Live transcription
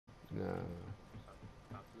No.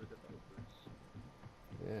 Talk to the developers.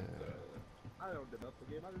 Yeah. I don't develop the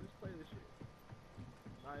game. I just play this shit.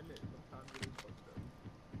 I admit, sometimes it is fucked up.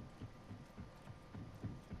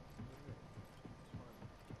 I admit, it's fun.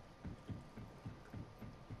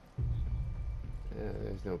 Yeah,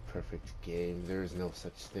 there's no perfect game. There is no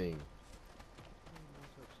such thing. No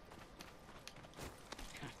such thing.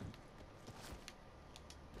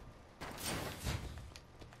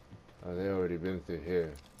 Oh, they already been through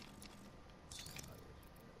here.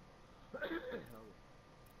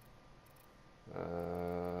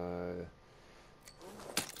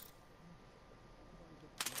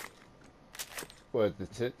 What, the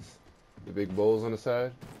tits? The big bowls on the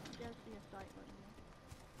side? There's be a site button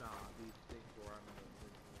there. Nah, these things where I'm in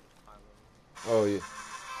the silo. Oh, yeah.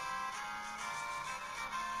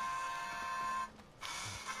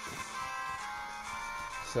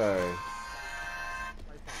 Sorry.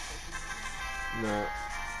 No.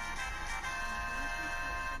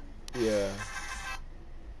 Yeah.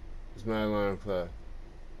 It's my alarm clock.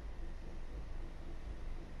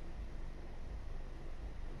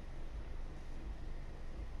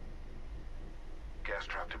 Gas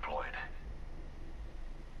trap deployed.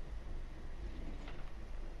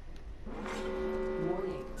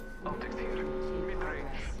 Warning. Optics here.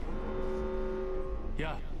 Mid-range.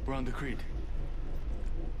 Yeah, we're on the grid.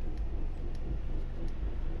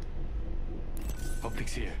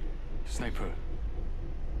 Optics here. Sniper.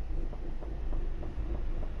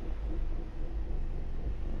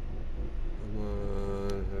 Come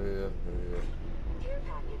on, hurry up, hurry up. Care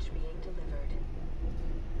package being delivered.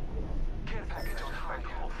 Care package on high.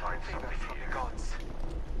 We'll find something from the gods.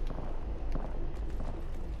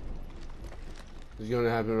 It's gonna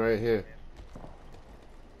happen right here.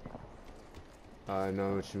 I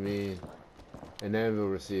know what you mean. An anvil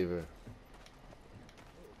receiver.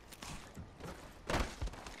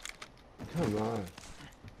 Come on.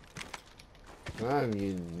 Come on,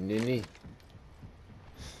 you ninny.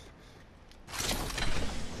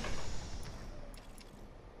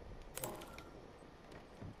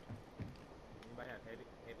 Anybody have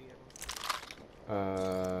heavy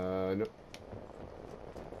ammo? No.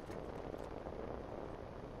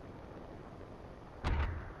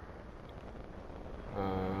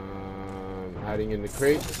 Hiding in the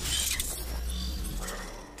crate.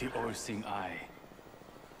 The all-seeing eye.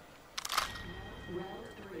 Round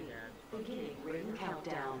 3. Beginning ring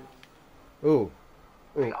countdown. Ooh. Ooh,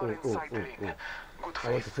 They ooh, are ooh, inside the ooh, ring. ooh. Good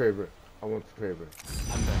I want the faith. Kraber. I want the Kraber.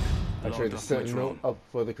 I'm back. I Logged trade the off my Sentinel drone. up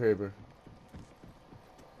for the Kraber.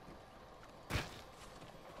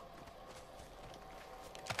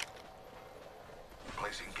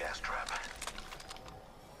 Placing gas trap.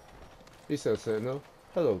 He said Sentinel.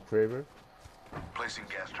 Hello, Kraber. Placing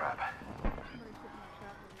gas trap. Somebody put my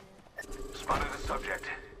trap over here. Spotted a subject.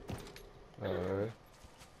 Alright.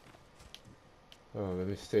 Oh, let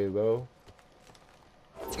me stay low.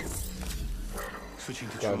 Switching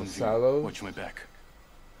to Got drone a view. silo. Watch my back.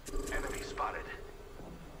 Enemy spotted.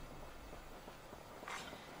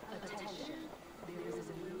 Attention. There is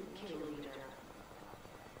a new kill leader.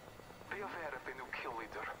 Be aware of the new kill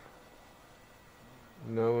leader.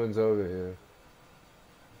 No one's over here.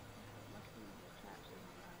 Must be the traps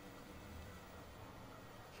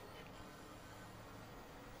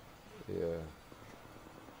in the Yeah.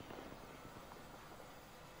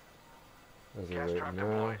 As Gas of trap right now,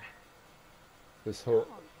 deployed. this whole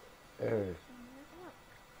area.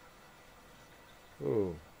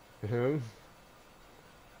 Ooh, him?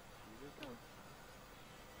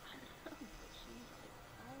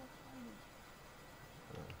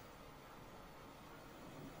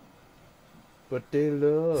 But they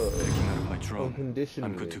love Backing out of my drone. unconditionally.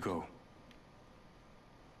 I'm good to go.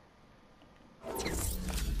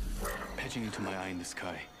 Patching into my eye in the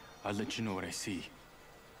sky. I'll let you know what I see.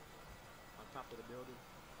 On top of the building.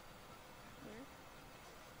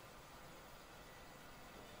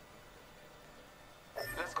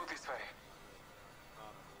 Let's go this way.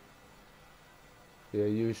 Yeah,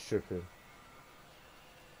 you was tripping.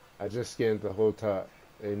 I just scanned the whole top.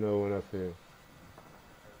 Ain't no one up here.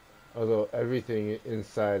 Although everything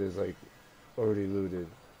inside is like already looted.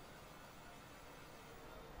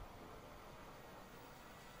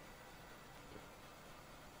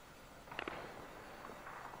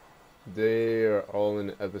 They are all in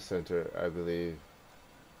the epicenter, I believe.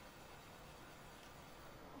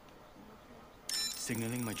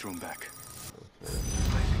 Signaling my drone back.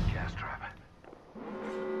 Placing gas trap.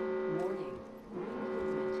 Warning.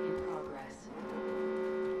 Movement in progress.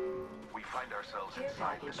 We find ourselves Care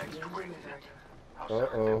inside the package next being ring. delivered. How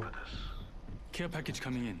Uh-oh. serendipitous. Care package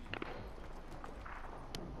coming in.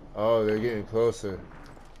 Oh, they're getting closer.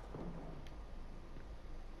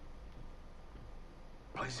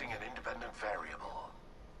 Placing an independent variable.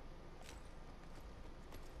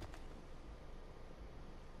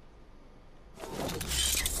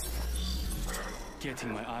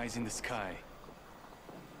 Getting my eyes in the sky.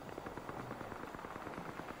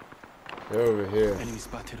 They're over here. Enemy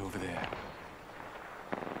spotted over there.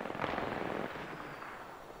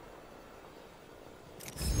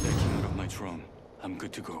 Backing out of my drone. I'm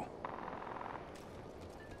good to go.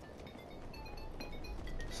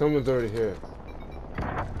 Someone's already here.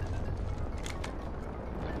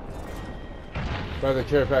 By the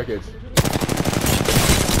care package.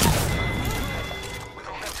 With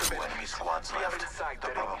only 2 enemy squads left, the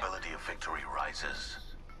probability of victory rises.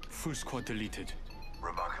 Full squad deleted.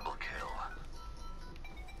 Remarkable kill.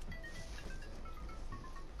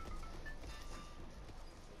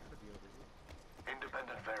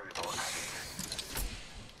 Independent variable added.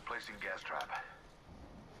 Placing gas trap.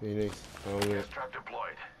 Phoenix. Helmet. Gas trap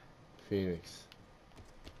deployed. Phoenix.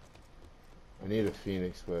 I need a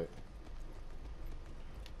Phoenix, but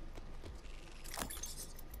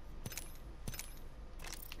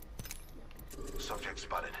Subject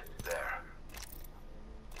spotted. There.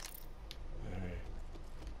 alright.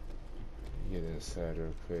 Get inside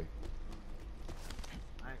real quick.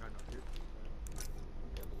 I ain't got no dude.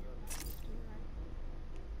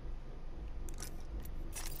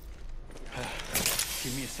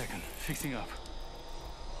 Give me a second. Fixing up.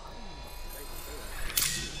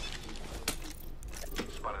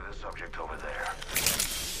 Spotted a subject over there.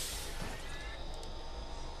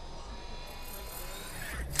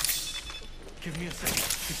 Give me a second.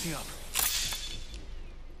 Fixing up.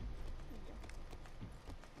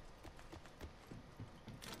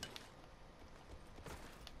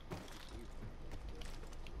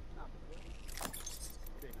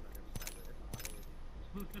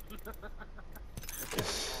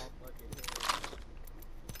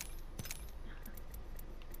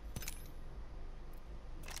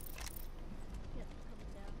 Yes,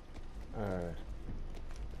 coming down. Alright.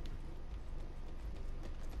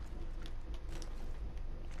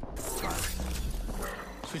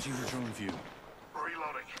 Switching to drone view.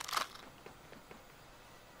 Reloading.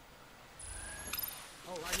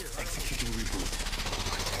 Oh, right here. Executing reboot.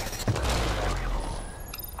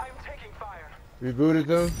 I'm taking fire. Rebooted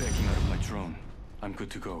them? Backing out of my drone. I'm good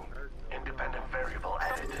to go. Independent variable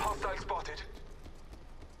added. Hostile spotted.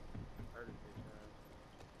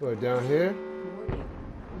 What, down here? Warning.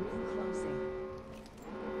 Ring closing.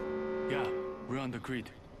 Yeah, we're on the grid.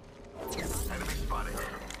 Enemy spotted.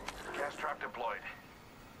 Gas trap deployed.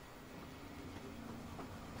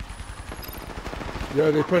 Yo,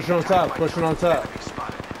 they pushing on top, pushing on top. Enemy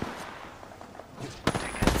spotted. Take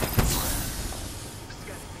a deep breath.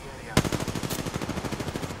 Scanning the area.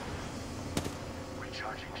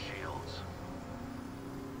 Recharging shields.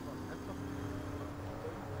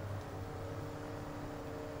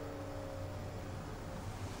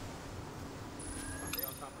 They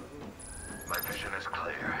on top of the roof. My vision is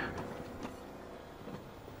clear.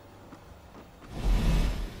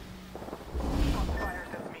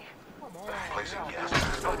 Placing gas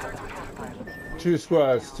trap. Two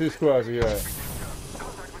squads we got.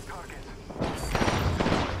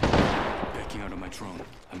 Backing out of my drone.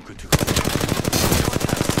 I'm good to go.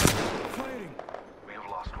 Firing! We have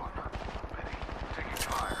lost one. Ready. Taking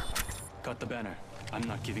fire. Got the banner. I'm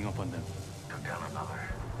not giving up on them. Took down another.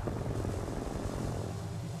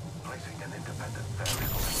 Placing an independent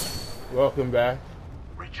variable. Welcome back.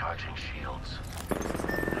 Recharging shields.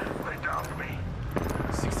 Lay down for me.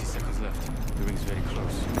 60 seconds left. The ring's very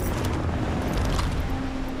close.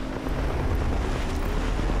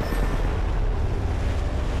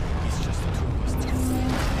 It's just the two of us now.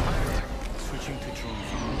 Switching to drone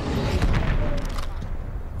view.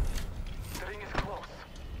 The ring is close.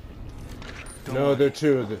 Don't No, worry. they're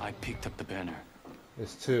two. I picked up the banner.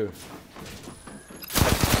 It's two.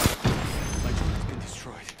 My drone has been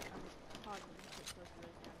destroyed. Hard when you get close to those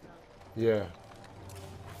guys up. Yeah.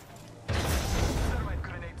 Thermite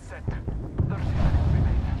grenade set. 30 seconds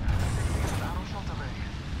remain. Taking an arrow shot away.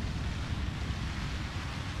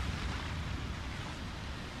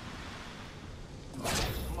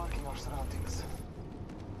 Marking our surroundings.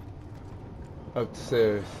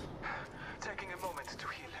 Upstairs. Taking a moment to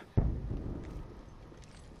heal.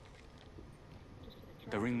 Just to the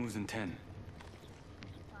The track. ring moves in 10.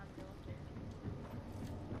 Time to go up there.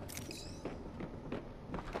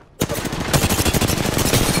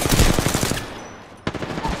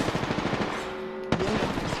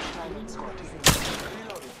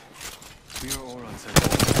 We are all outside.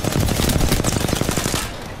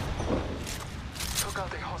 Took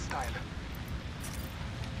out a hostile.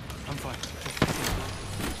 I'm fine.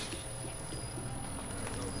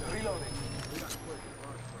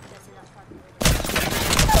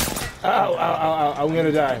 Ow, ow, ow, ow, I'm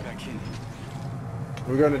gonna die. Back in.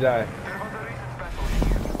 We're gonna die. There was a recent battle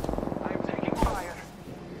here. I'm taking fire.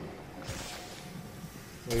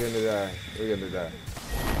 We're gonna die. We're gonna die.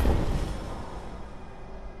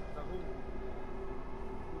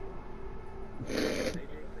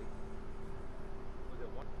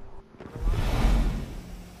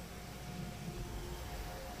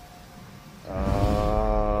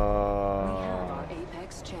 We have our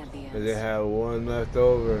Apex champions. They have one left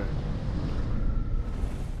over.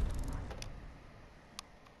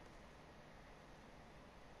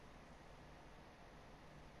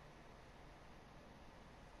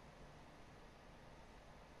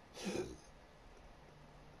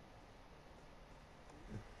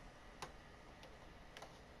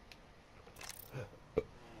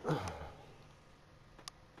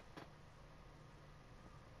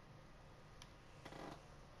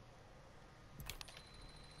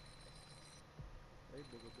 Hey,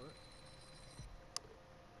 bigger butt.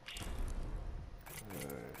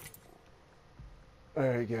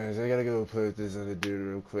 Alright guys, I gotta go play with this other dude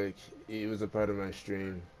real quick. He was a part of my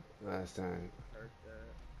stream last time. Heard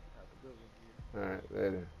that. Have a good one, you. Alright,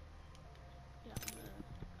 later. Yeah,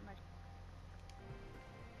 I'm like,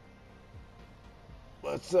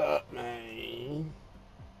 What's up, man?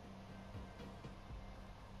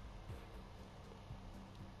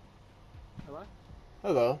 Hello?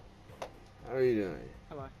 Hello. How are you doing?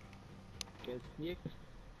 Hello. Good. You?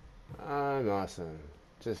 I'm awesome.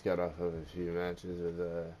 Just got off of a few matches with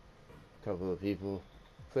a couple of people.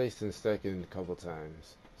 Placed in second a couple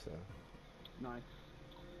times, so. Nice.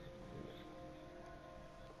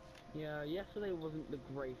 Yeah, yesterday wasn't the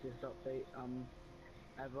greatest update,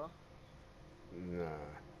 ever. Nah,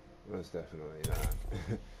 most definitely not.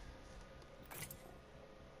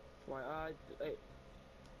 Why, wait,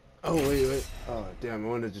 Oh, wait. Oh, damn, I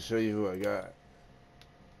wanted to show you who I got.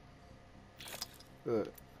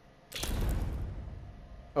 Look.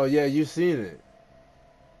 Oh, yeah, you seen it.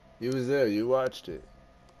 You was there, you watched it.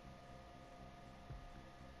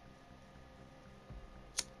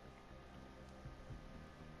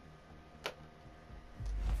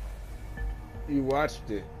 You watched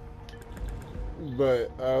it.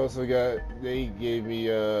 But I also they gave me,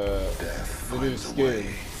 the new skin.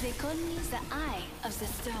 They call me the Eye of the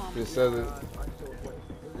Storm. This I other, saw, wait,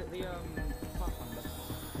 was it the, Pathfinder?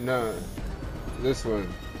 no, this one.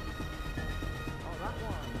 Oh, that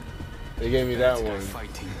one! They gave me that Better one.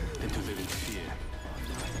 fighting than to live in fear.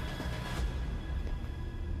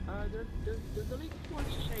 Does the league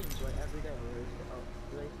points change, like, every day, or is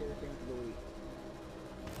it, do they stay the same for the week?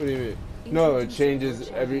 What do you mean? No, it changes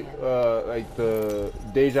every, like the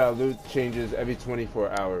Deja Loot changes every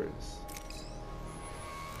 24 hours.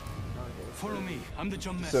 Follow me. I'm the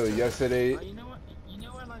jump So master. yesterday, You know what? You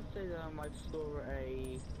know when I said I store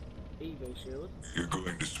a Evo shield? You're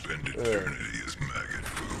going to spend eternity as maggot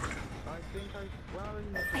food. I think when I was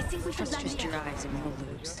in the I think we should land your eyes and you'll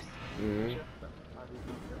lose.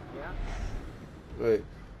 Yeah? wait,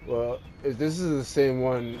 well, if this is the same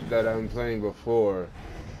one that I'm playing before,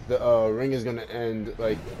 the ring is gonna end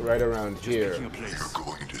like right around Just here. picking a place. You're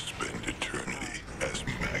going to spend eternity as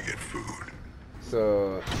maggot food.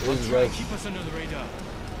 So this is Try and like, keep us under the radar.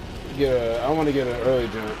 I want to get an early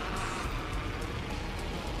jump.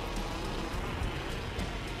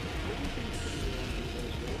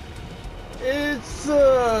 It's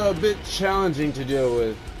a bit challenging to deal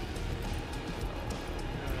with.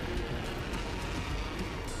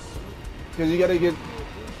 Because you gotta get...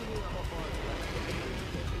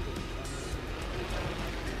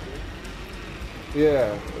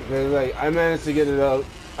 Yeah, because like, I managed to get it up.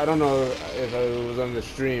 I don't know if I was on the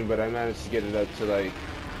stream, but I managed to get it up to like,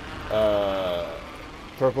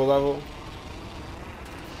 purple level.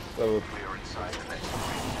 Level. We are inside the next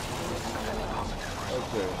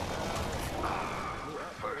Okay.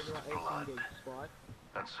 first blood.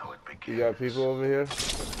 And so it begins. You got people over here?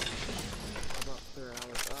 About 3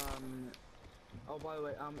 hours. Oh, by the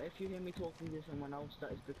way, if you hear me talking to someone else,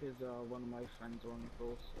 that is because one of my friends are on the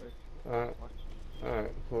call. So Alright.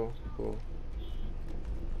 Alright, cool.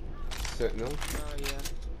 Sentinel.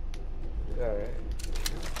 yeah. Alright.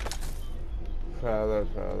 Prowler.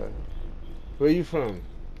 Where you from?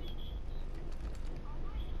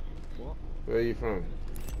 What? Where are you from?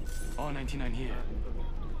 All 99 here.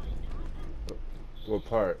 What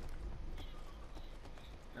part?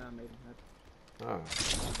 Maidenhead. Ah.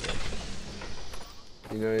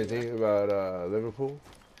 You know anything about Liverpool?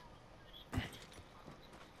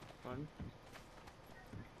 Fun.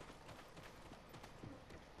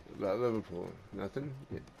 About Liverpool? Nothing?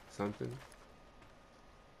 Yeah, something?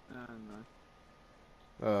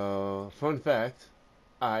 No. Fun fact.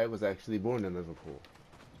 I was actually born in Liverpool.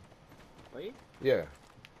 Were you? Yeah.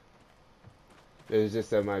 It was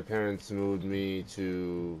just that my parents moved me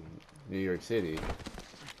to New York City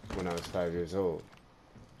when I was 5 years old.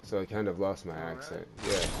 So I kind of lost my accent.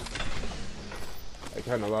 Yeah. I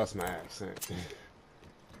kind of lost my accent.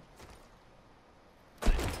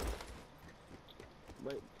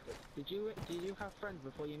 Wait, did you have friends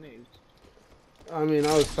before you moved? I mean,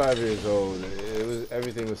 I was 5 years old.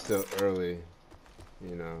 Everything was still early,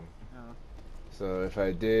 you know. Oh. So if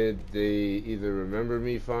I did, they either remember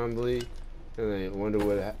me fondly and they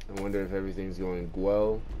wonder if everything's going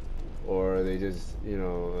well, or they just, you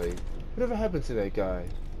know, like, whatever happened to that guy?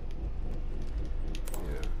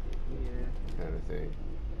 Yeah. Kind of thing.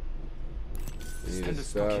 You need Stand to a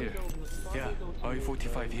stock stop. here. Yeah,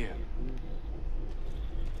 RE45 here.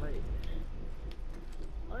 Wait.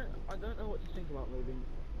 I don't know what to think about moving.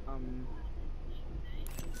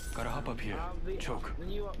 Gotta hop up here. Choke. The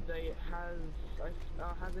new update has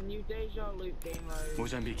a new Deja Loop game mode,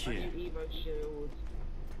 Mozambique a here. new Evo Shield,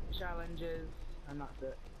 challenges, and that's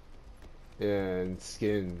it. Yeah, and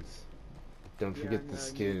skins. Don't Yeah, forget and, the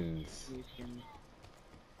skins. New skins.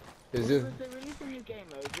 Is Also, it? they released a new game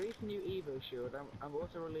mode, released a new Evo Shield, and I've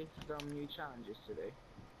also released some new challenges today.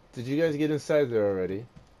 Did you guys get inside there already?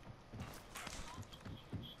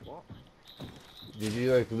 What? Did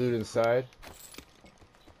you like loot inside?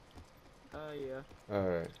 Yeah.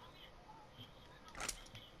 Alright.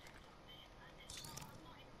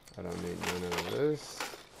 I don't need none of this.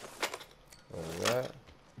 Or that.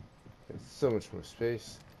 It's so much more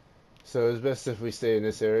space. So it's best if we stay in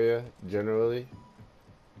this area, generally.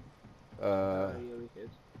 Yeah, we could.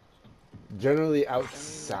 Generally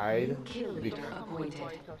outside. Kill Bec- leader Someone comes appointed. to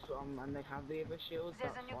fight us, and they have the Evo Shields,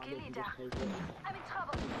 There's that's a new fine, kill they can leader. just take it. I'm in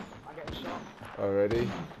trouble. I get shot. Already.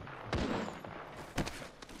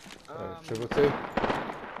 Triple take.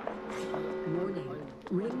 Warning.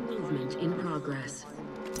 Ring movement in progress.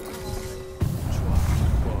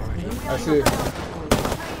 I see.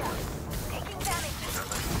 Taking damage.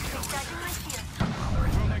 Recharging my shield.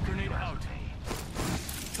 Thermite grenade out.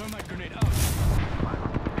 Thermite grenade out.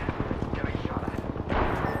 Getting shot at.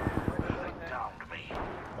 They downed me.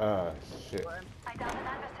 Ah, shit. I downed an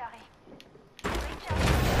adversary.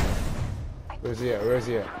 Recharging. Where's he at? Where's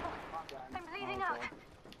he at? I'm bleeding out.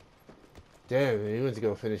 Damn, he went to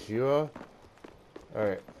go finish you off?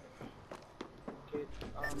 Alright. Okay,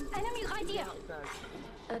 Enemy right here. upstairs.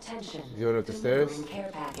 Attention. You going up the stairs? Delivering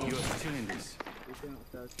care package. You're still in this. He's going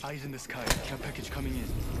upstairs. Eyes in the sky. Care package coming in.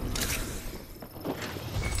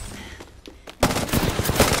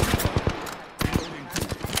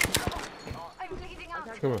 I'm bleeding out.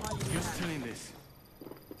 Come on. You're still in this.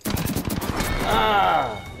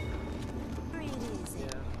 Ah!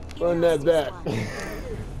 Run that back.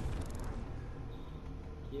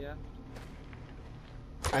 Yeah.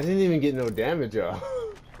 I didn't even get no damage off.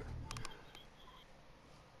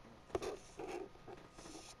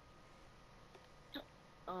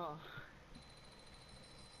 Oh.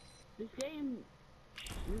 This game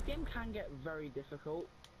can get very difficult.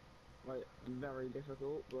 Like, very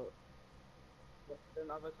difficult, but then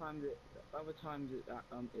other times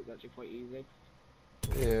it's actually quite easy.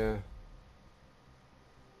 Yeah.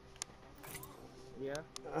 Yeah.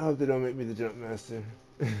 I hope they don't make me the jump master.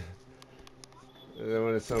 I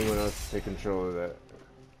wanted someone else to take control of that.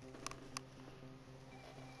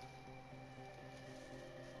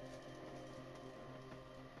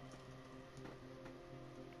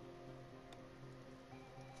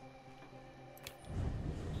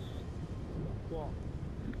 What?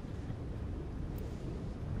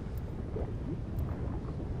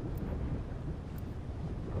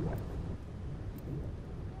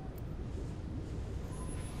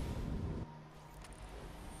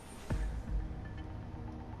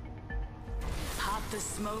 Pop the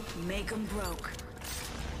smoke, make 'em broke.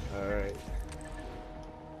 Alright.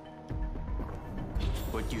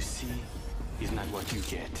 What you see is not what you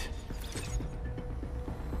get.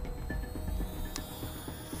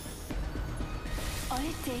 All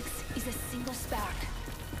it takes is a single spark.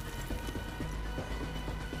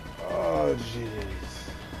 Oh, jeez.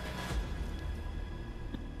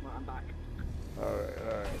 Right, I'm back. Alright,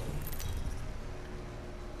 alright.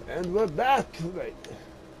 And we're back! Right.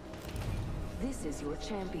 This is your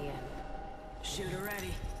champion. Shooter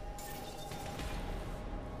ready.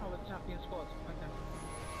 Oh, it's champion squad. Okay.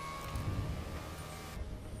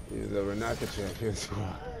 Either we're not the champion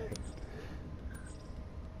squad.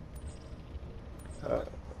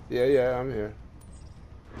 Yeah, I'm here.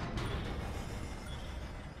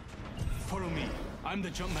 Follow me. I'm the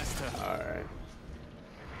jump master. Alright.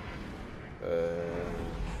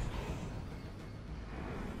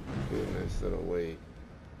 Do a nice little wait.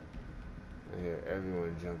 I hear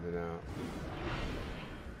everyone jumping out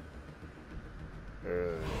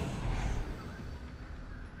early.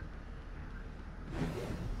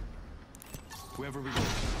 Wherever we go,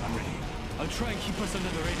 I'm ready. I'll try and keep us under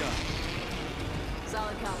the radar.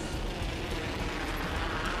 Solid copy.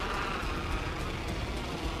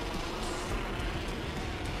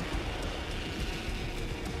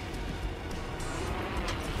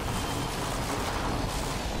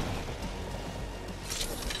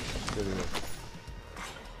 Good enough.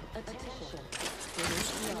 Attention.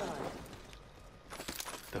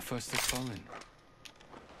 The first is fallen.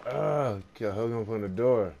 Oh, God, hung up on the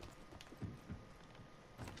door.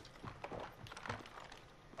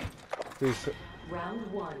 Please,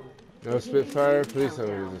 Round 1. no Spitfire? Please tell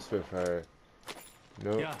me there's a Spitfire.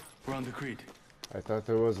 Nope. Yeah, we're on the grid. I thought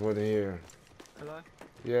there was one here. Hello?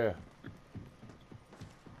 Yeah.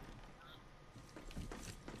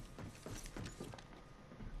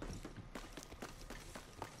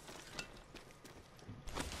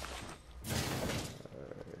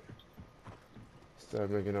 Start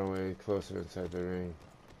making our way closer inside the ring.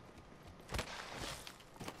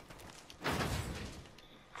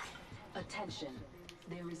 Attention.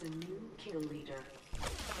 There is a new kill leader.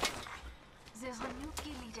 There's a new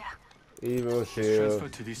kill leader. Evo Let's Shield. transfer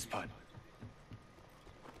to this spot.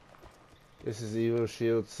 This is Evo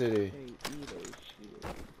Shield City. Hey, Evo Shield.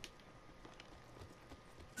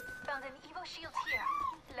 Found an Evo shield here.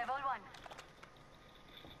 Level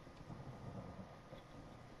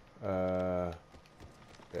 1.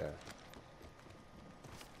 Yeah.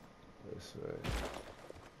 This way.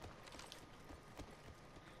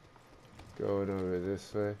 Going over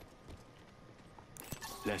this way.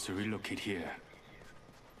 Let's relocate here.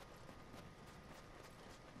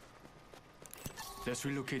 Let's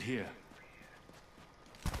relocate here.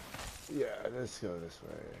 Yeah, let's go this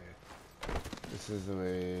way. This is the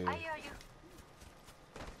way. I hear you.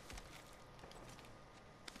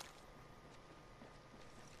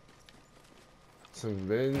 Some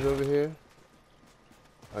bins over here.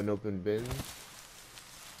 Unopened bins.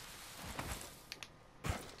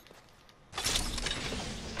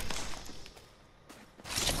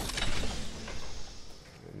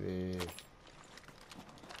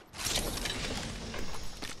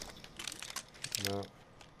 No.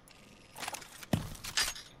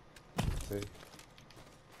 See?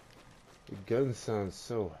 The gun sounds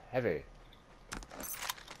so heavy.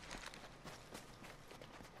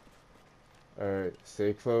 Alright,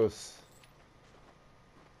 stay close.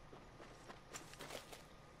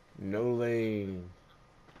 No lane.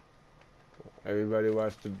 Everybody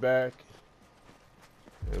watch the back.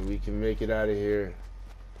 And we can make it out of here.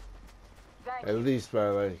 At least by,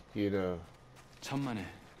 like, you know, 천만에.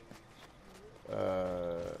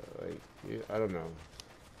 I don't know.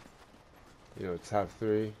 You know, top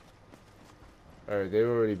 3. Alright, they've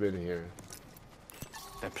already been here.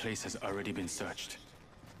 That place has already been searched.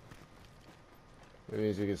 That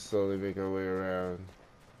means we can slowly make our way around.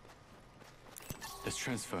 Let's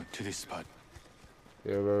transfer to this spot.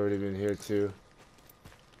 They've already been here too.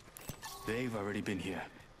 They've already been here.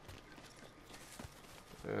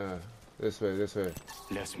 This way, this way.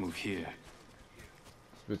 Let's move here.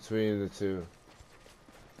 It's between the two.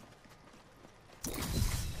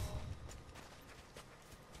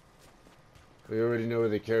 We already know where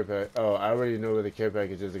the care pack. Oh, I already know where the care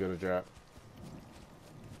packages are gonna drop.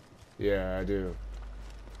 Yeah, I do.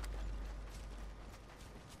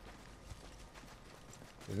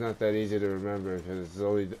 It's not that easy to remember because it's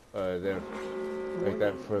only there like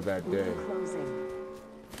that for that day. Closing.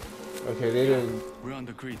 Okay, they didn't. We're on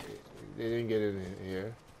the grid. They didn't get in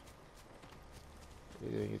here. They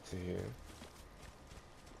didn't get to here.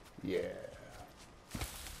 Yeah.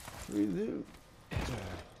 Free loot.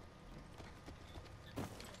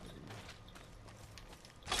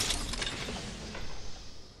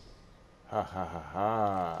 Ha ha ha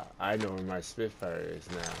ha. I know where my Spitfire is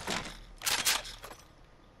now.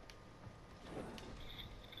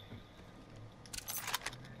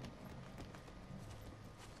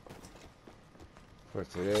 For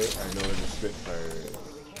today, I know where the Spitfire is.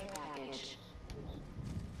 Care package.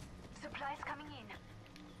 Supplies coming in.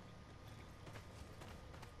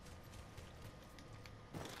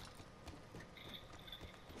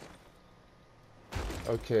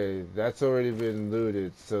 Okay, that's already been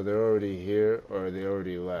looted, so they're already here or they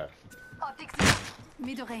already left. Optics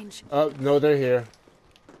middle range. Oh, no, they're here.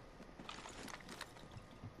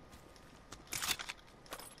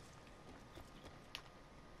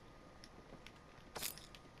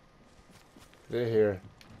 They're here.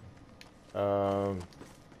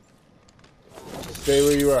 Stay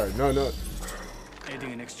where you are. No, no.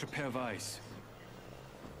 Adding an extra pair of eyes.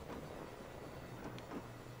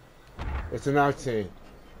 It's an Octane.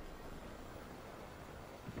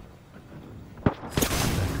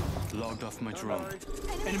 Logged off my drone.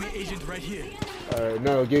 Enemy agent right here. Alright,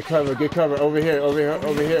 no, get cover, get cover. Over here, over here,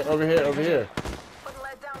 over here, over here, over here. Wouldn't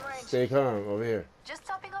let down range. Stay calm, over here. Just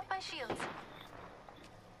topping off my shields.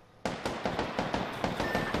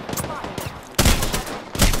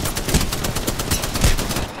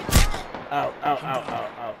 Ow, ow, ow, ow,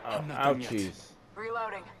 ow, ow. I'm not done yet. Ouchies.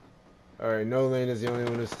 Reloading. Alright, No Lane is the only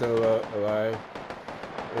one who's still alive.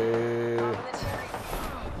 That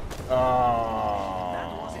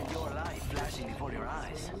Oh. wasn't your life flashing before your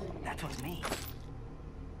eyes. That was me.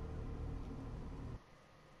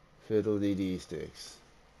 Fiddle dee sticks.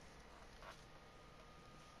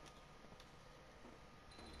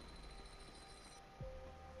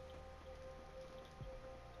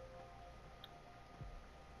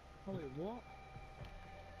 Oh wait, what?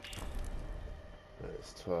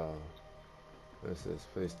 That's 12. What's this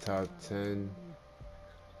place? Top 10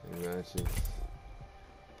 in matches.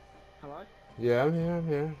 Hello? Yeah, I'm here, I'm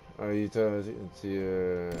here. Are you talking to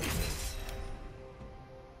your...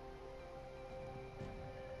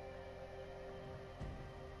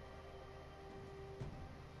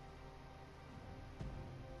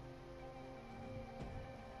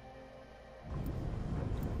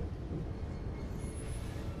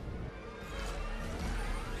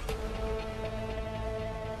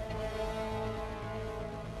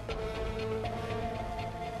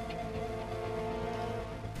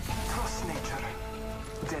 Trust nature.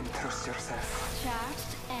 Then trust yourself.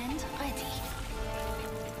 Charged and ready.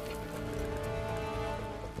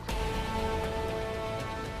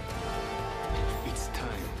 It's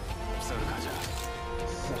time. 서로 가자.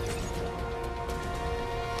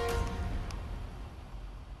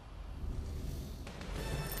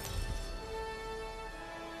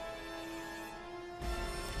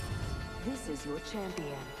 This is your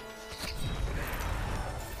champion.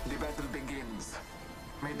 The battle begins.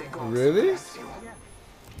 May the gods Really? bless you.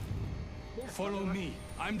 Follow me.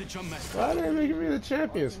 I'm the jump master. Why are they making me the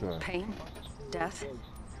champion squad? Pain, death,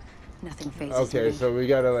 nothing phases Okay, me. so we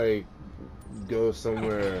gotta like go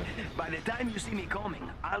somewhere. By the time you see me coming,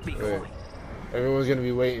 I'll be Wait. going. Everyone's gonna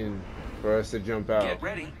be waiting for us to jump out. Get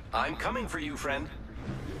ready. I'm coming for you, friend.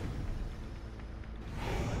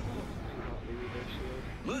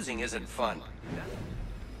 Losing isn't fun.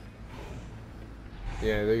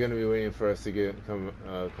 Yeah, they're gonna be waiting for us to come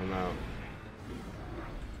out.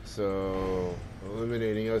 So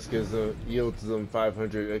eliminating us yields them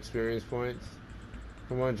 500 experience points.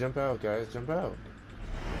 Come on, jump out, guys, jump out.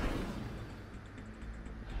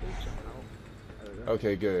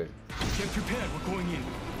 Okay, good. Get prepared. We're going in.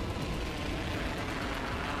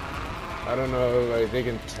 I don't know, like they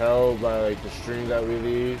can tell by like the stream that we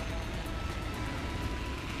leave.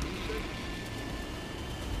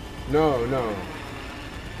 No, no.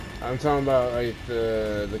 I'm talking about like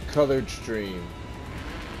the colored stream.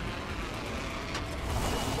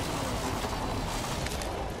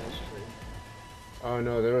 Oh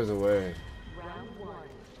no, there was a way.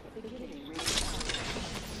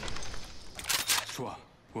 좋아.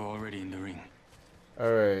 We're already in the ring.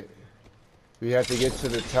 Alright. We have to get to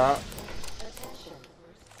the top.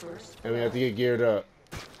 And we have to get geared up.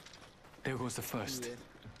 There goes the first.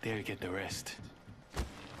 There get the rest.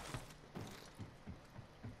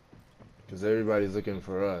 Because everybody's looking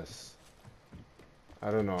for us.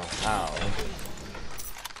 I don't know how.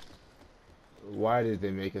 Why did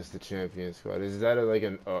they make us the champion squad? Is that like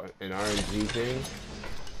an RNG thing?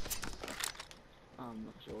 I'm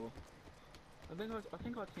not sure. I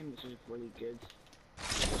think our team is just really good.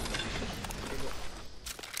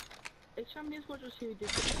 It's champion squad just who did the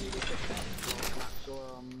best last match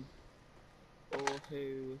or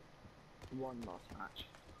who won last match.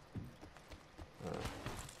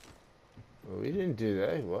 Well, we didn't do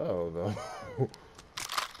that well though.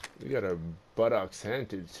 We got our buttocks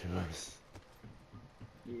handed to us.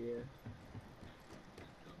 Yeah.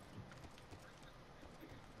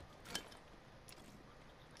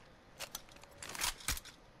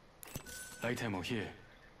 Light ammo here.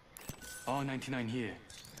 R99 here.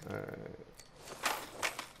 Alright.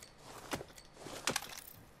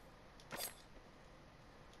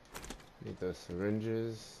 Need those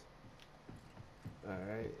syringes.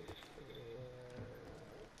 Alright.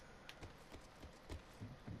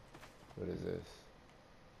 What is this?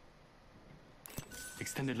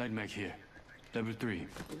 Extended light mag here. Level 3.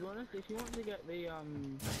 To be honest, if you want to get the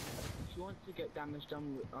if you want to get damage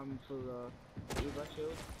done for the Eva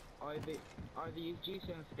shield, either use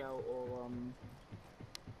GCN scale or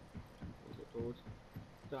what's it called?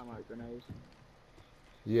 Thermite grenades.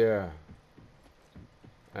 Yeah,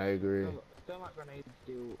 I agree. Thermite grenades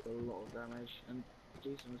do a lot of damage, and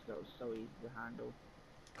Jason was so easy to handle.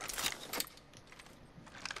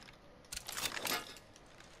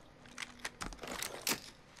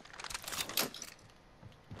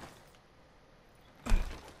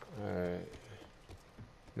 Alright.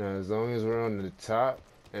 Now, as long as we're on the top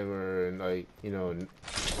and we're like, you know,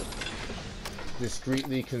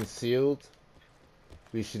 discreetly concealed,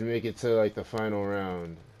 we should make it to like the final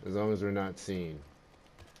round. As long as we're not seen.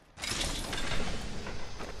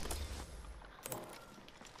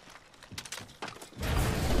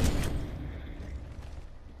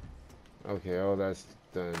 Okay, all that's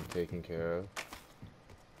done, taken care of.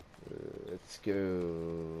 Let's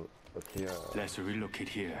go up here. Let's relocate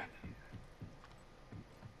here.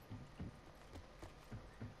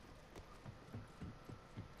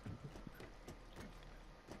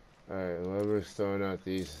 Alright, whoever's throwing out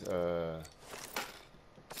these, we're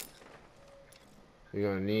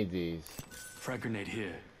gonna need these. Frag grenade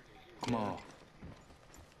here. Come on.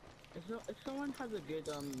 If someone has a good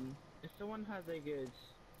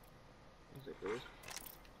what's it called?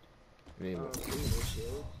 Need one. Evo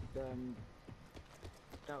shield, then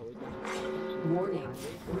that would definitely Warning.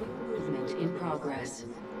 Movement in progress.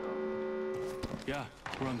 Yeah,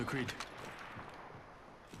 we're on the grid.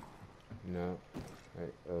 No.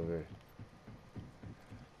 Right, over.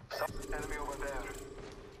 Enemy over there.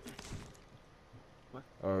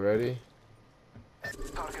 Already?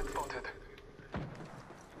 Target spotted.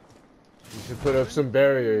 You should put up some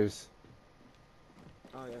barriers.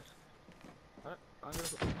 Oh yes. I'm gonna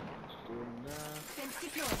put doing that. Fence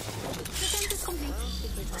deployed. Defense is complete.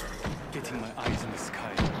 Getting my eyes in the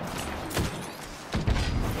sky.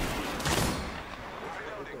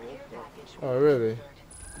 Oh, really?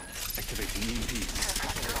 Activating EMP.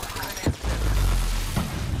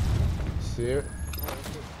 See it?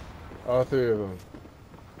 All three of them.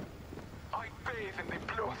 I bathe in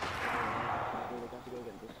the blood. We'll have to go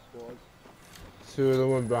get this squad. Two of the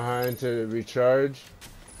one behind to recharge.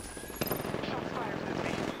 Shots fired at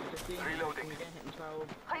me. 15, Reloading. we get hit in 12.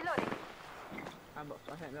 Reloading. I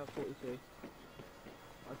think that was 42.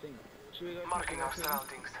 I think. Should we go Marking our to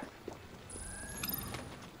surroundings.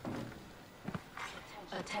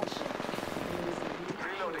 Attention.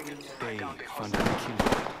 Reloading. They Down the found hostile. a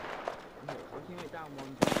killer. I think we're down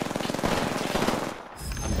one.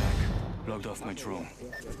 I'm back. Logged off my drone.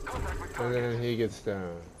 Contact with And target. then he gets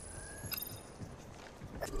down.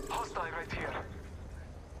 Hostile right here.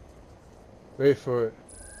 Wait for it.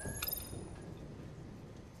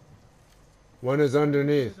 One is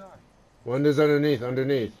underneath. One is underneath.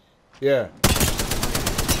 Yeah.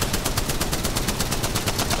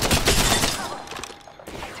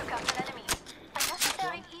 I took out an enemy.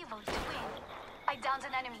 Unnecessary evil to win. I downed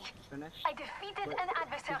an enemy. Finish. I defeated an Did you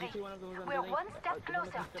adversary. see one of them was We're underneath? one step Is one of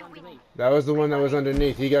them closer still to winning. underneath? That was the one that was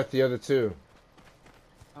underneath. He got the other two.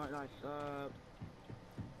 Alright, nice.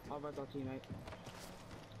 I'll res our teammate.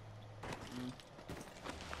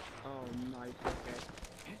 Oh, nice. Okay.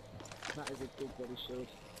 That is a big body shield.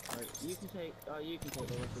 Alright, you can take the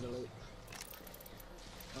rest of the loot.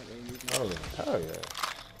 Okay, you can. Oh, hell yeah.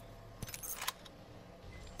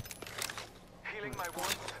 Healing my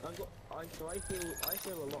wounds. I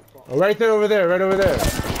feel a lot better. Oh, right there, over there, right over there.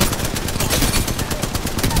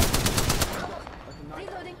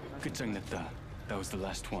 Reloading. Good thing that was the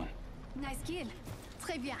last one. Nice kill.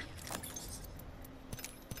 Très bien.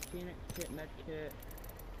 Phoenix kit, med kit.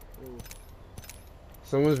 Ooh.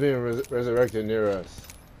 Someone's being resurrected near us.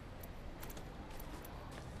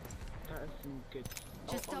 That is some good.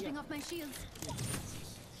 Just oh, topping yeah. off my shields.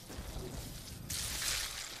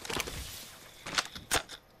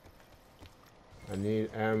 I need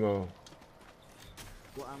ammo.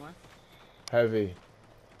 What am I? Heavy.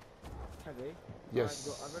 Heavy? Yes.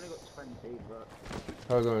 I've only got 20, but.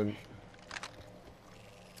 Hold on.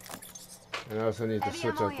 And I also need to Heavy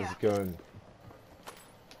switch ammo out this here. gun.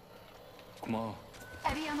 Come on.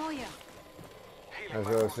 Heavy ammo here. That's Healing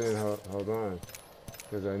my what I was wounds. saying, hold on.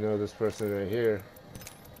 Because I know this person right here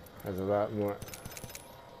has a lot more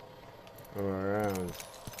rounds.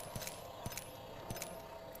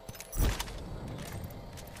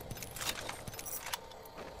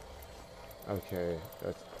 Okay,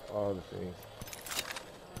 that's all the things.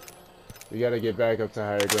 We gotta get back up to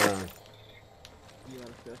higher ground. Yeah,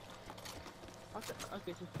 that's good.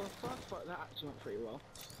 Okay, so for the first part, that actually went pretty well.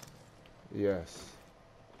 Yes.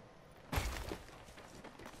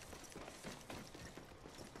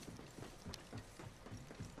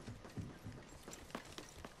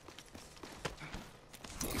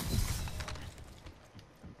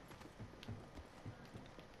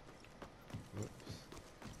 Whoops.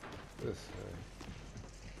 This way.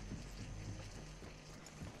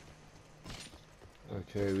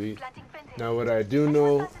 Okay, we. Planting fences. Now, what I do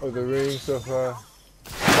know of the ring so far.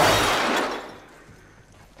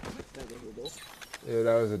 There goes the door. Yeah,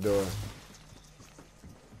 that was a door.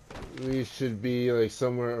 We should be like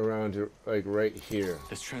somewhere around here, like right here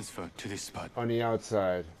Let's transfer to this spot. on the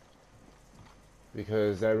outside,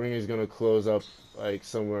 because that ring is gonna close up like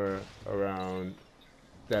somewhere around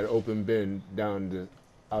that open bin down the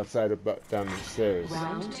outside of down the stairs.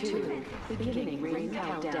 Round 2. Beginning ring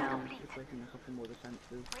countdown. Just waiting a couple more defenses.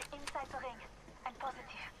 We're inside the ring. I'm positive.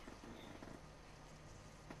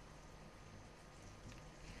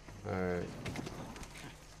 Alright.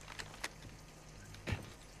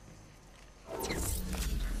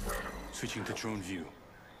 Switching to drone view.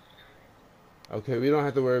 Okay, we don't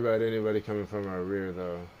have to worry about anybody coming from our rear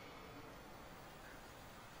though.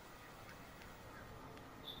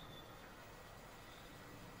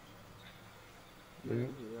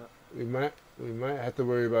 We might have to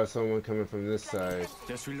worry about someone coming from this side.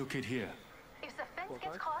 Let's relocate here. If the fence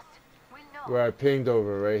gets crossed, we'll know. Where I pinged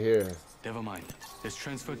over, right here. Never mind. Let's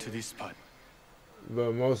transfer to this spot.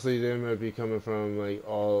 But mostly they might be coming from like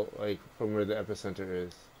from where the epicenter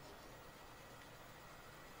is.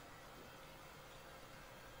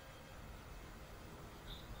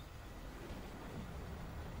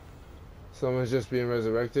 Someone's just being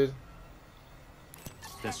resurrected?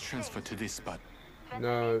 Let's transfer to this spot.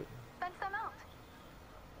 No. Fence them out.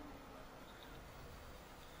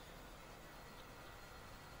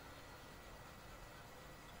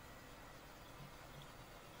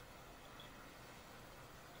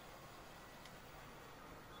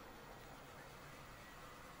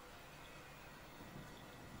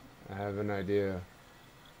 I have an idea.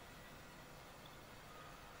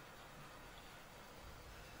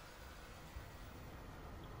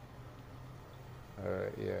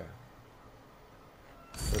 Alright, yeah.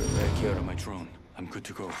 Put it right Out here. of my drone. I'm good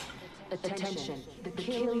to go. Attention. The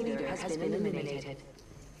kill leader has been eliminated.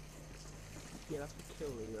 Yeah, that's the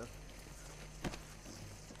kill leader.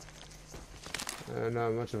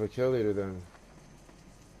 Not much of a kill leader then.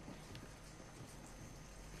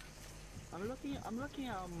 I'm looking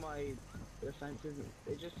at my defenses.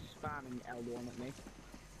 They're just spamming L1 at me.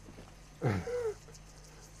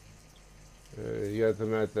 You got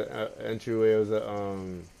them at the entryway of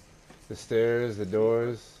the stairs, the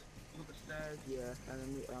doors. The stairs, yeah, and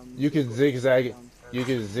then You can zigzag it. downstairs. You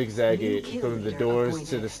can zigzag it from the doors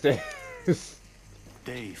to the stairs.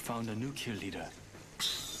 They found a new kill leader.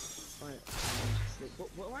 Right,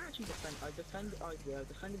 what I actually defend? I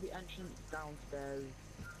defended the entrance downstairs,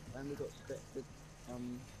 and we got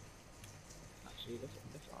Actually,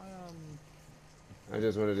 if I I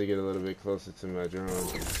just wanted to get a little bit closer to my drone.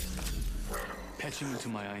 Patching into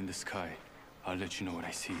my eye in the sky. I'll let you know what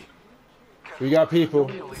I see. We got people.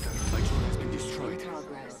 My drone has been destroyed.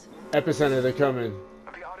 Progress. Epicenter, they're coming.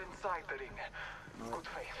 We are inside the ring. Good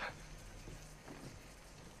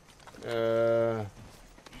faith.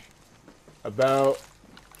 About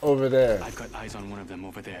over there. I've got eyes on one of them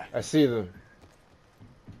over there. I see them.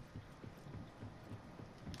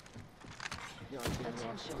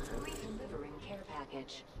 Attention. Delivering care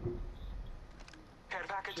package. Care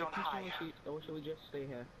package on high. or should we just stay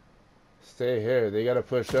here? Stay here. They gotta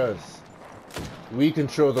push us. We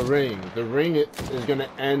control the ring. The ring is gonna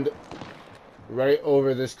end right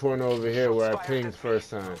over this corner over here where I pinged first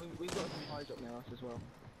time. We got some highs up near us as well.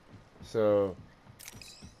 So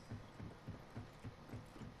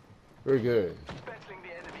we're good. Battling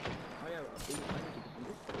the enemy. Oh yeah, I need to defend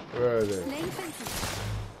this. Where are they? Laying fences.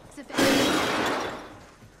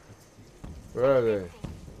 Where are they?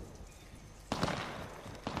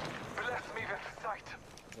 Bless me with sight.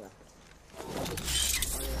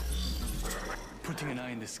 Putting an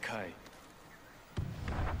eye in the sky.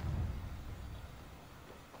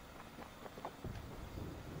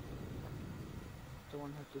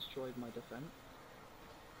 Someone has destroyed my defense.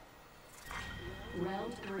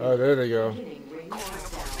 Round 3. Oh, there they go. Beginning ring countdown.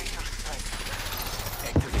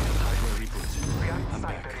 Activating hardware reboot. We are I'm inside the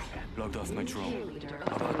back. ring. Logged off my Kill drone. leader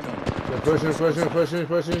About done. They're pushing. I'm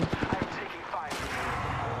taking fire.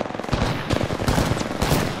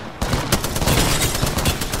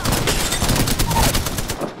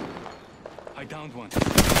 I downed one.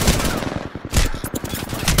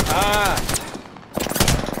 Ah!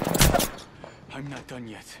 I'm not done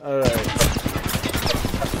yet. Alright. I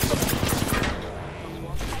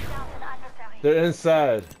downed an adversary. They're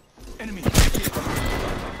inside. Enemy.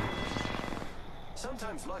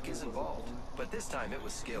 Sometimes luck is involved, but this time it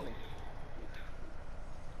was skill.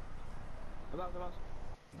 About.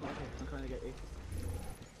 Okay, I'm trying to get you.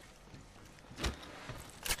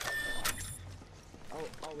 Oh,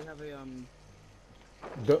 we have a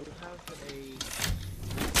Do- we have a.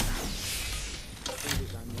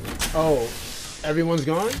 oh, everyone's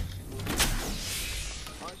gone? Oh,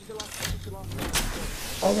 it's just the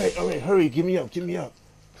last. All right, hurry, give me up,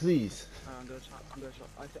 please. I'm gonna try.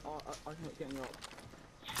 I can get me up.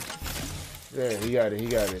 There, he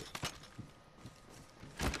got it.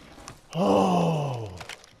 Oh,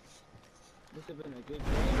 This has been a good game.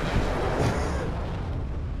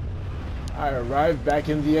 I arrived back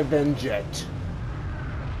in the Avenjet.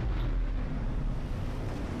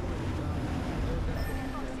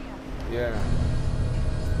 Yeah.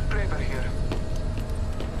 Draper here.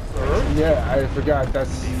 Yeah, I forgot.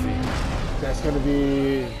 That's gonna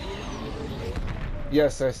be.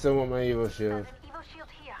 Yes, I still want my Evo shield. There's an Evo shield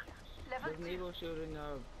here. Level There's an 2. evil shield in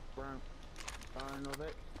Brown of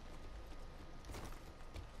it.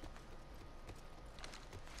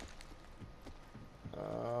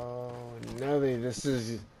 Oh, Nelly, this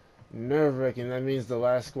is nerve-wracking. That means the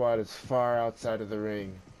last squad is far outside of the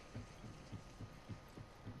ring.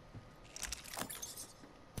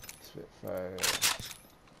 Spitfire.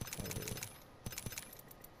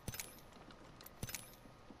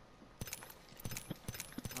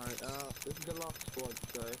 Alright, this is the last squad,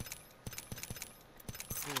 so.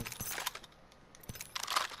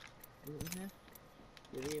 Is it in here?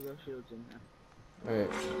 The Evo shield's in here.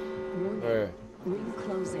 Alright, Warning. alright. Ring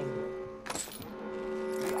closing.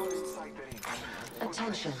 We are inside the ring.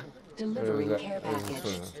 Attention. Where Delivering is care that? Where's this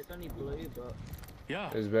package. one? It's only blue, but Yeah.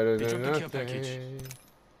 It's better They than dropped the care package. nothing.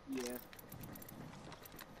 yeah.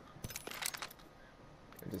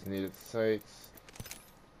 I just needed sights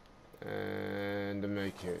and a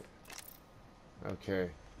med kit. Okay,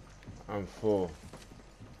 I'm full.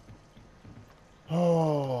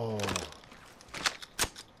 Oh,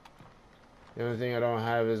 the only thing I don't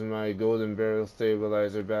have is my golden barrel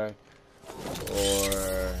stabilizer back,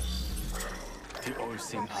 or The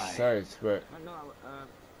all-seeing eye. sights, but No,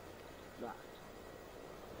 that.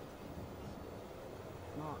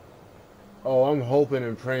 Mark. oh, I'm hoping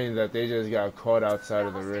and praying that they just got caught outside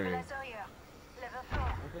of the Thermal ring. stabilizer here. Level 4.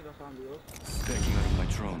 I think I found yours. Backing out of my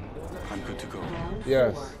drone. I'm good to go. Round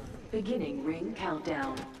Yes. 4. Beginning ring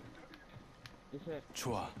countdown. It's here.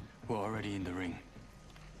 Chua, we're already in the ring.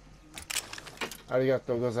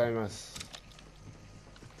 Arigato gozaimasu.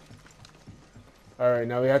 Alright,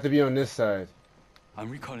 now we have to be on this side. I'm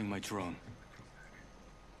recalling my drone.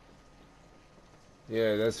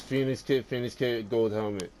 Yeah, that's Phoenix Kit, gold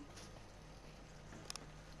helmet.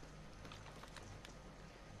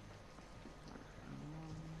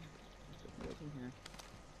 What's in here?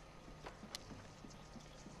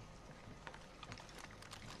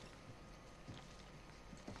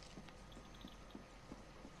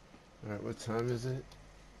 Alright, what time is it?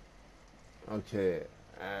 Okay,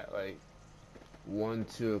 at like 1,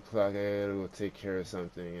 2 o'clock I gotta go take care of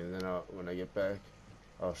something, and then when I get back,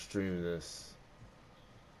 I'll stream this.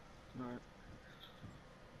 Alright.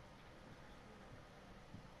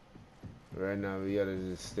 Right now we gotta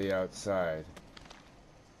just stay outside.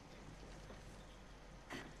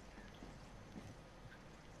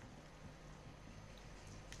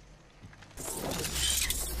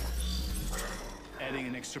 Adding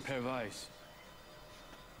an extra pair of eyes.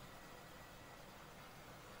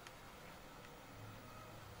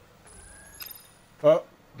 Oh,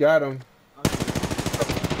 got him.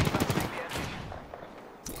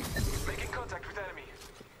 Making contact with enemy.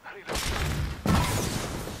 Reload.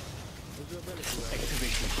 What's your ability?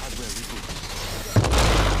 Activation hardware reboot.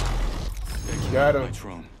 Backing Got out of him. my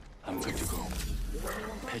drone. I'm good to go.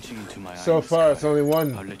 Patching into my eye So in the far, it's sky. only I'll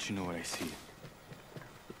one. let you know what I see.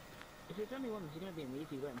 If it's only one, it's gonna be an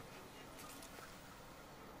easy win.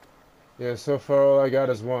 Yeah, so far all I got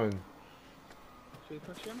is one. Should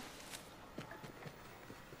we push him?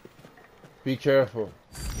 Be careful.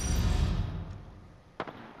 I'm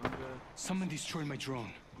gonna Someone destroyed my drone.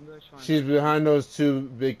 try and... She's behind those two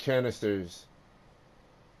big canisters.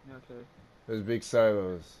 Yeah, okay. Those big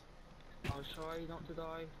silos. I'll try not to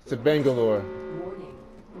die. It's a Bangalore. Warning.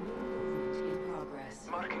 Movement in progress.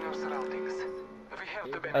 Marking our surroundings. We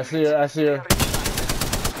have the I benefits. see her, I see We her. are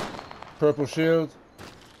inside. Purple shield.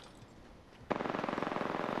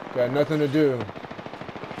 Got nothing to do.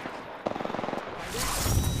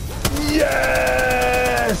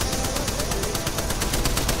 Yes!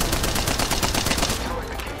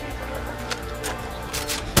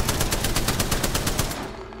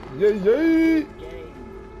 Yay, yay!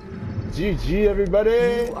 GG, everybody!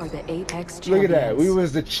 You are the Apex champions. Look at that. We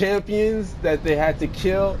was the champions that they had to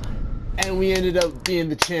kill, and we ended up being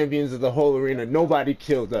the champions of the whole arena. Nobody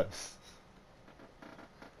killed us.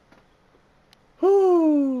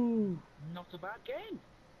 Whoo! Not a bad game.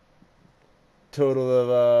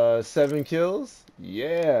 Total of 7 kills.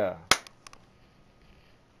 Yeah.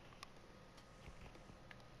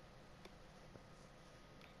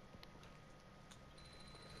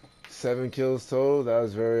 Seven kills total. That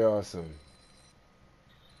was very awesome.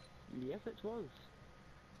 Yes, it was.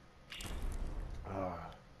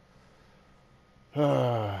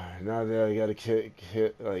 Now that I gotta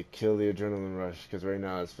kill the adrenaline rush, because right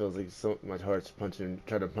now it feels like so my heart's trying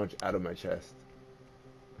to punch out of my chest.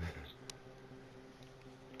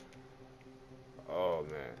 Oh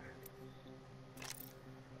man.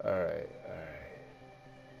 All right.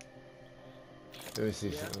 Let me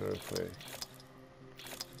see something real quick.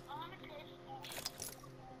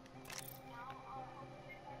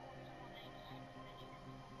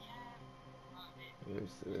 We're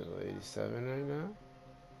still 87 right now.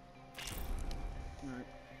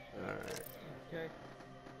 Alright. Okay.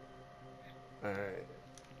 Alright.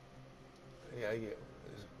 Yeah, I get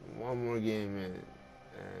one more game in.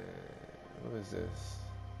 What is this?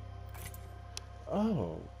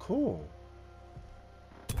 Oh, cool.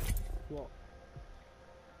 What?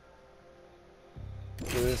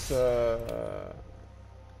 This,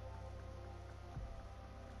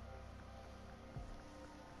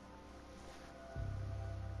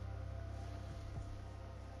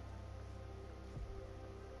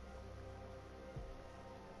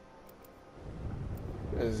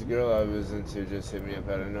 this girl I was into just hit me up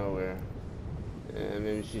out of nowhere, and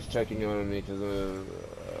maybe she's checking on me because of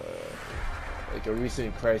like a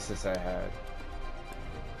recent crisis I had.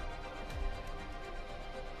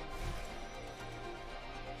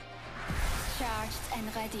 Charged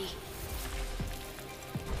and ready.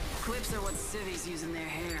 Clips are what civvies use in their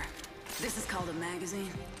hair. This is called a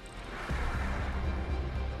magazine.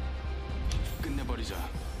 끝내버리자.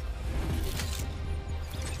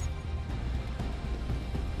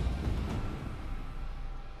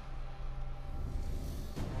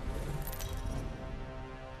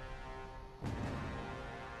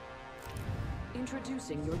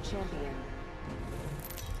 Introducing your champion.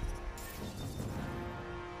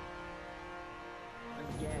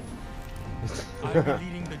 Again. I'll be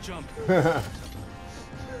leading the jump. So I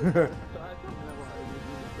don't know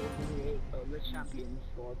what the champion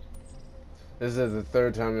squad. This is the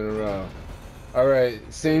 3rd time in a row. Alright,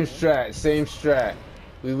 same strat.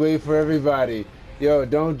 We wait for everybody. Yo,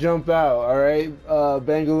 don't jump out, alright?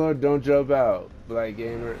 Bangalore, don't jump out. Black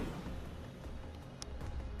Gamer.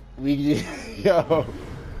 Yo,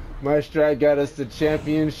 my strat got us the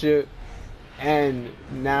championship, and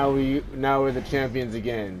now we're the champions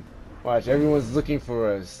again. Watch, everyone's looking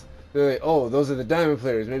for us. They're like, oh, those are the diamond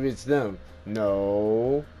players. Maybe it's them.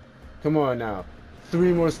 No. Come on now.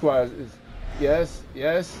 3 more squads. Yes.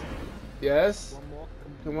 One more.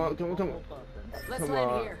 Come on. One more person. Let's Come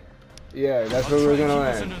land on. here. Yeah, that's I'll where we're try gonna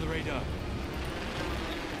and keep us land. under the radar.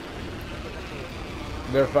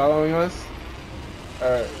 They're following us?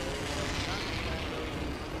 Alright.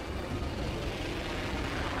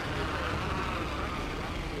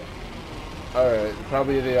 Alright,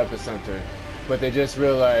 probably the epicenter. But they just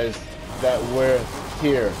realized that we're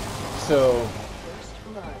here. So,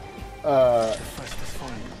 Fastest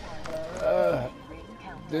phone.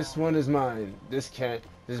 this one is mine. This bin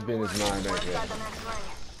is mine right here.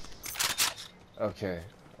 Okay.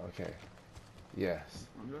 Yes.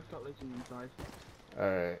 I'm gonna start looking inside.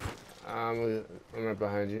 Alright. I'm right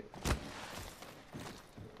behind you.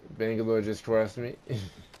 Bangalore just crossed me.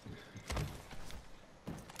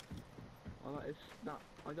 Well, that is that.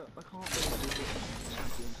 I can't believe we did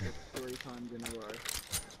championship 3 times in a row.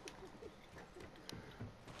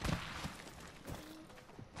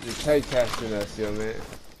 You're typecasting us, yo, man.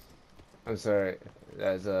 I'm sorry.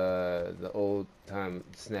 That's the old time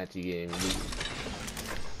snatchy game.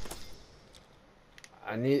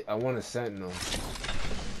 I want a sentinel.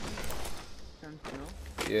 Sentinel.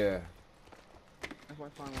 Yeah. If I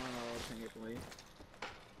find one, I'll take it for you.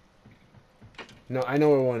 No, I know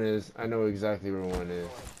where one is. I know exactly where one is.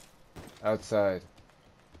 Outside.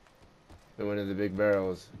 The one of the big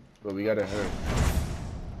barrels. But we gotta hurry.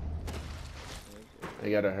 I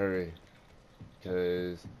gotta hurry.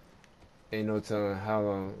 Because ain't no telling how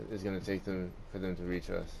long it's gonna take for them to reach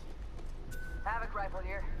us. Havoc rifle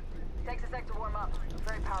here. Takes a sec to warm up.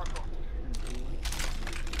 Very powerful.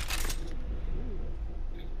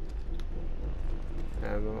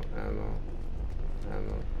 Ammo.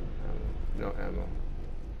 No ammo.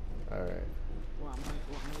 Alright.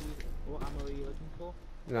 What ammo are you looking for?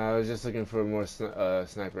 No, I was just looking for more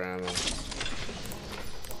sniper ammo.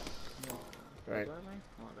 Right.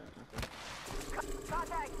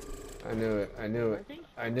 I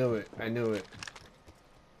knew it.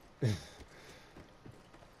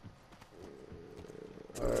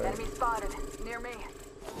 Alright. Enemy spotted. Near me.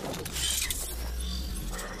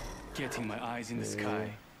 Getting my eyes in the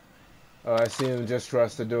sky. Oh, I see him just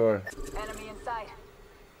cross the door. Enemy in sight.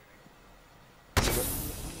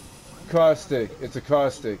 Caustic. It's a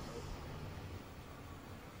caustic.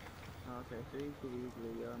 Okay, so you could easily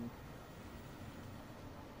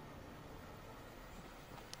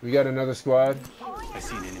We got another squad. I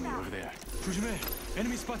see an enemy over there. Fujime!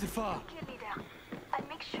 Enemy spotted far! Kill leader. I'll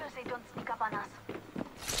make sure they don't sneak up on us.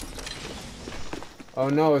 Oh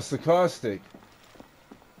no, it's the caustic.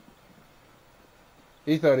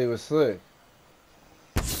 He thought he was slick.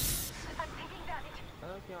 I'm taking damage.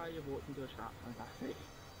 okay, I just walked into a trap. Fantastic.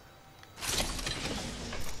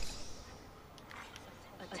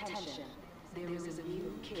 Attention. There is a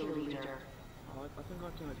new kill leader. Oh, I think I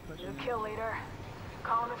got too much pressure. New kill leader.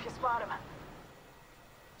 Call him if you spot him.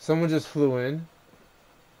 Someone just flew in.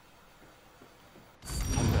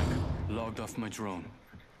 I'm back. Logged off my drone.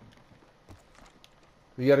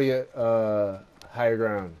 We gotta get higher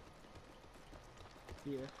ground.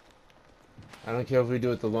 Yeah. I don't care if we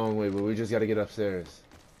do it the long way, but we just gotta get upstairs.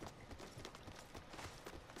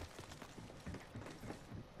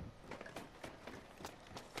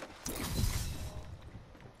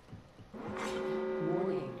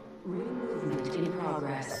 Warning. Ring movement in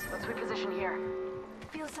progress. Let's reposition here.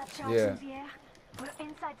 Feel that charge Yeah. in the air? We're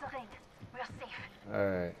inside the ring. We're safe.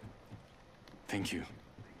 Alright. Thank you.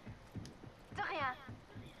 De rien.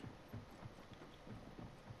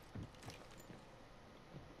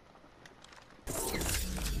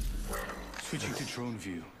 Switching to drone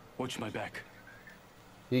view. Watch my back.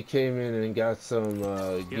 He came in and got some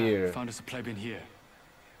gear. Yeah, found a supply bin here.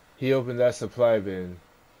 He opened that supply bin.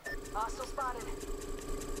 Hostile spotted.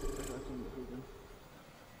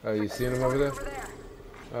 Oh, you seen him over there? Over there.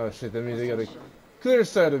 Oh shit, that means they got a clear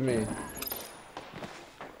side of me.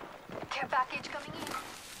 Care package coming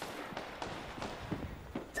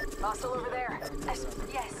in. Hostile over there.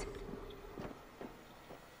 Yes.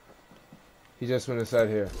 He just went inside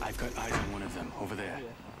here. I've got eyes on one of them over there.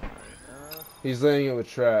 He's laying it with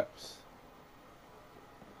traps.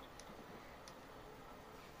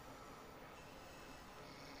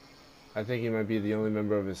 I think he might be the only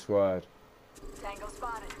member of his squad. Tango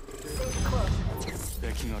spotted. Stay close.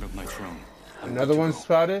 Backing out of my drone. I'm Another good to one go.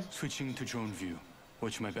 spotted? Switching to drone view.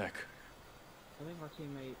 Watch my back. I think our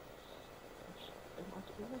teammate.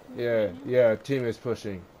 Yeah, team is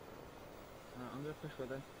pushing. I'm gonna push with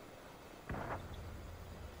them.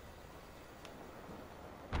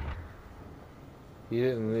 He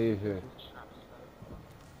didn't leave here.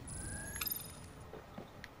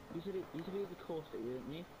 You said it was a caustic,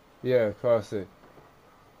 didn't you? Yeah, caustic.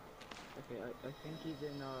 Okay, I think he's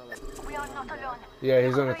in like. We are not alone. Yeah,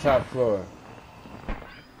 he's on the top floor.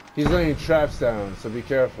 He's laying traps down, so be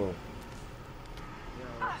careful.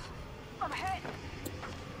 I'm hit.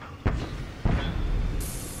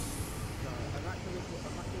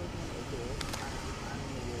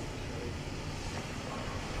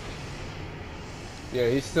 Yeah,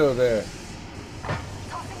 he's still there.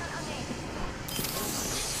 Tossing a grenade.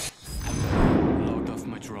 Logged off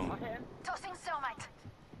my drone. Tossing thermite.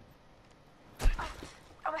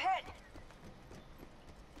 I'm ahead.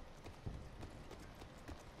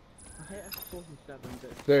 I hit F47,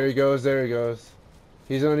 but There he goes, there he goes.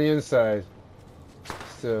 He's on the inside.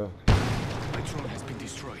 Still. My drone has been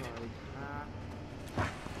destroyed. I'm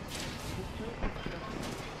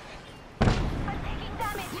taking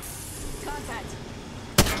damage. Contact.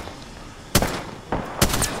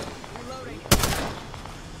 Reloading.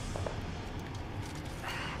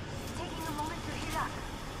 Taking a moment to heal up.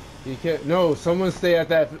 He can't. No, someone stay at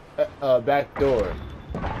that back door.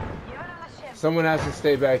 Give him the ship. Someone has to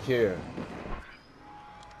stay back here.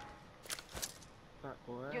 back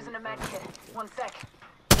for it. Using a med kit. 1 sec.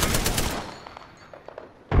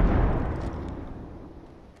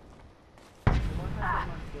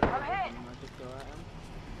 I'm hit.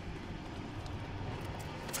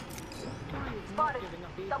 Spotted.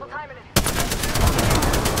 Double timing it.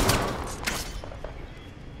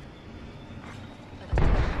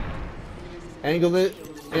 Angle it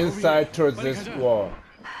inside towards this wall.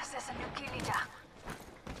 There's a new kill leader.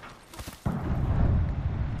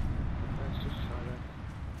 Let's just try that.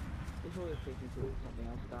 It's always taking to put something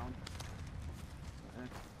else down.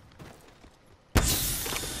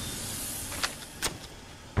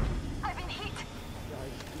 I've been hit.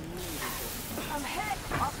 I'm hit.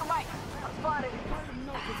 Off the mic. I'm spotted.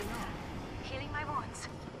 Healing my wounds.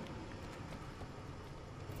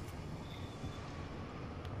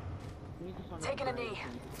 We need to find Taking a knee.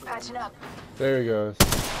 Patching up. There he goes.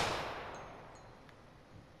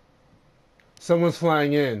 Someone's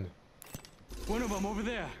flying in. One of them over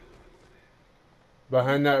there.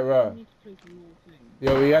 Behind that I rock. need to play some more things.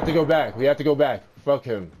 Yo, we have to go back. We have to go back. Fuck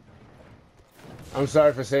him. I'm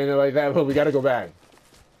sorry for saying it like that, but we gotta go back.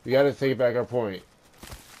 We gotta take back our point.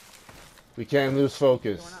 We can't lose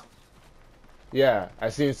focus. Someone else. Yeah, I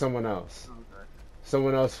seen someone else. Oh, okay.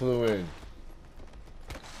 Someone else flew in.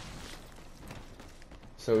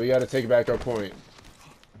 So we gotta take back our point.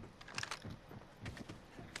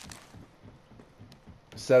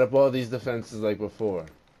 Set up all these defenses like before.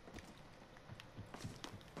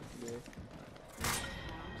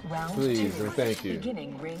 Round Please, 2. and thank you.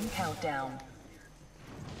 Beginning ring countdown.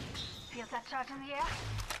 Feel that charge in the air?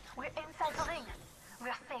 We're inside the ring.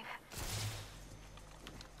 We're safe.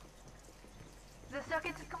 The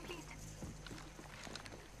circuit is complete.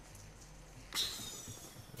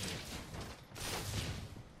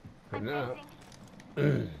 But I'm now.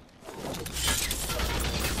 facing.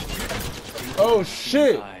 Oh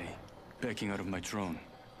shit! I backing out of my drone.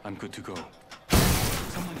 I'm good to go.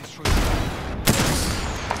 Someone destroyed the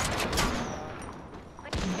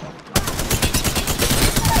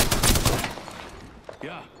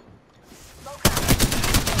yeah.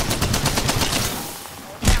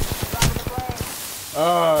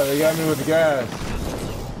 Oh, they got me with the gas.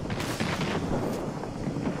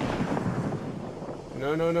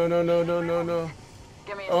 No, no, no, no, no, no, no, no.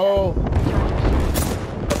 Give me a Oh.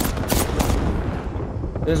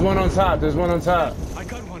 There's one on top. There's one on top. I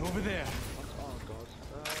got one over there. Oh god.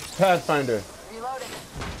 Pathfinder. sec. Reloading.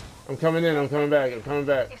 I'm coming in. I'm coming back. I'm coming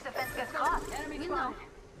back. If the fence gets caught, you know.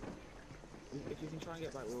 If you can try and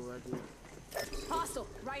get back, we'll ready. Hostile,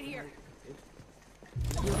 right here.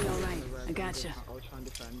 You'll be alright. I gotcha. I'll try and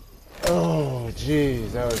defend. Oh,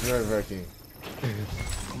 jeez. That was nerve-wracking.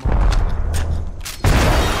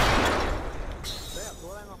 They're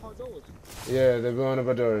blowing off our doors. Yeah, they're blowing up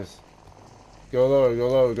our doors. Go lower. Go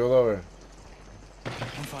lower. Go lower. I'm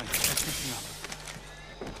fine. I'm fixing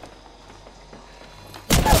up.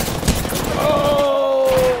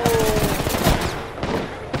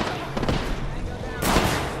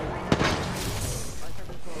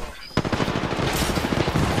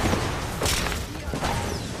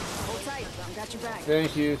 Hold tight. Got your back.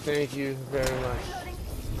 Thank you very much.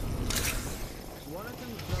 One of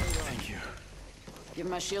them's very low. Thank you. Give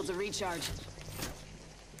my shields a recharge.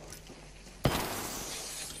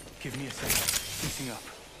 Give me a second. Fixing up.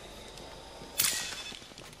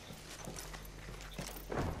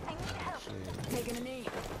 I need help. Taking a knee.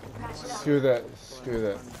 Patch it up. Screw that. Screw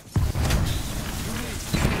that.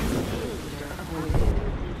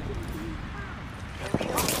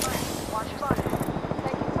 Watch your fire.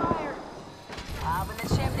 Taking fire. Up in the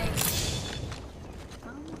chimney.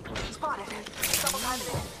 Spotted. Double time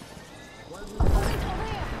it in. Recharging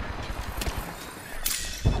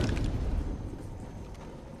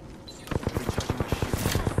my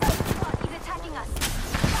shield. He's attacking us.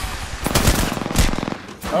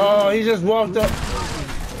 Oh, he just walked up.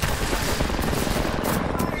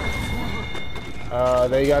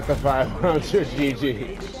 They got the 500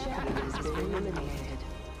 GG.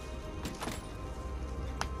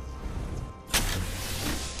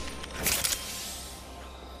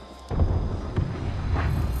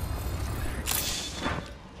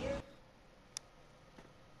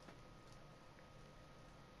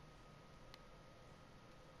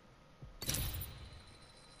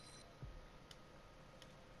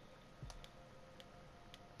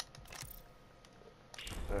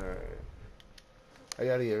 Alright. I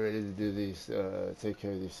gotta get ready to do these, take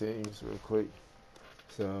care of these things real quick.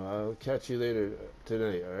 So I'll catch you later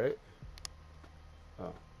tonight, alright?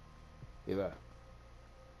 Oh. He left.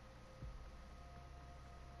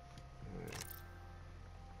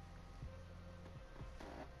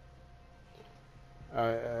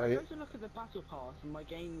 I I tried to look at the battle pass and my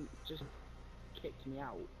game just kicked me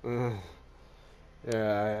out.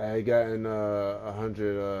 yeah, I gotten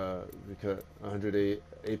 100 because 100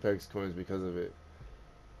 Apex coins because of it,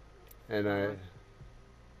 and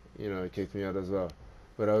it kicked me out as well.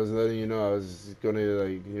 But I was letting you know I was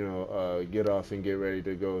gonna get off and get ready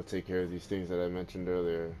to go take care of these things that I mentioned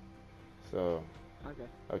earlier. So Okay.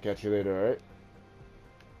 I'll catch you later, alright?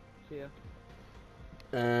 See ya.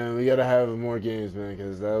 And we gotta have more games, man,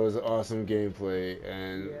 because that was awesome gameplay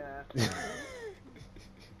and Yeah.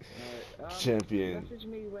 champion. Message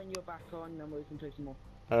me when you're back on, and we can play some more.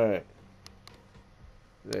 Alright.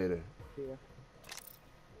 Later. See ya.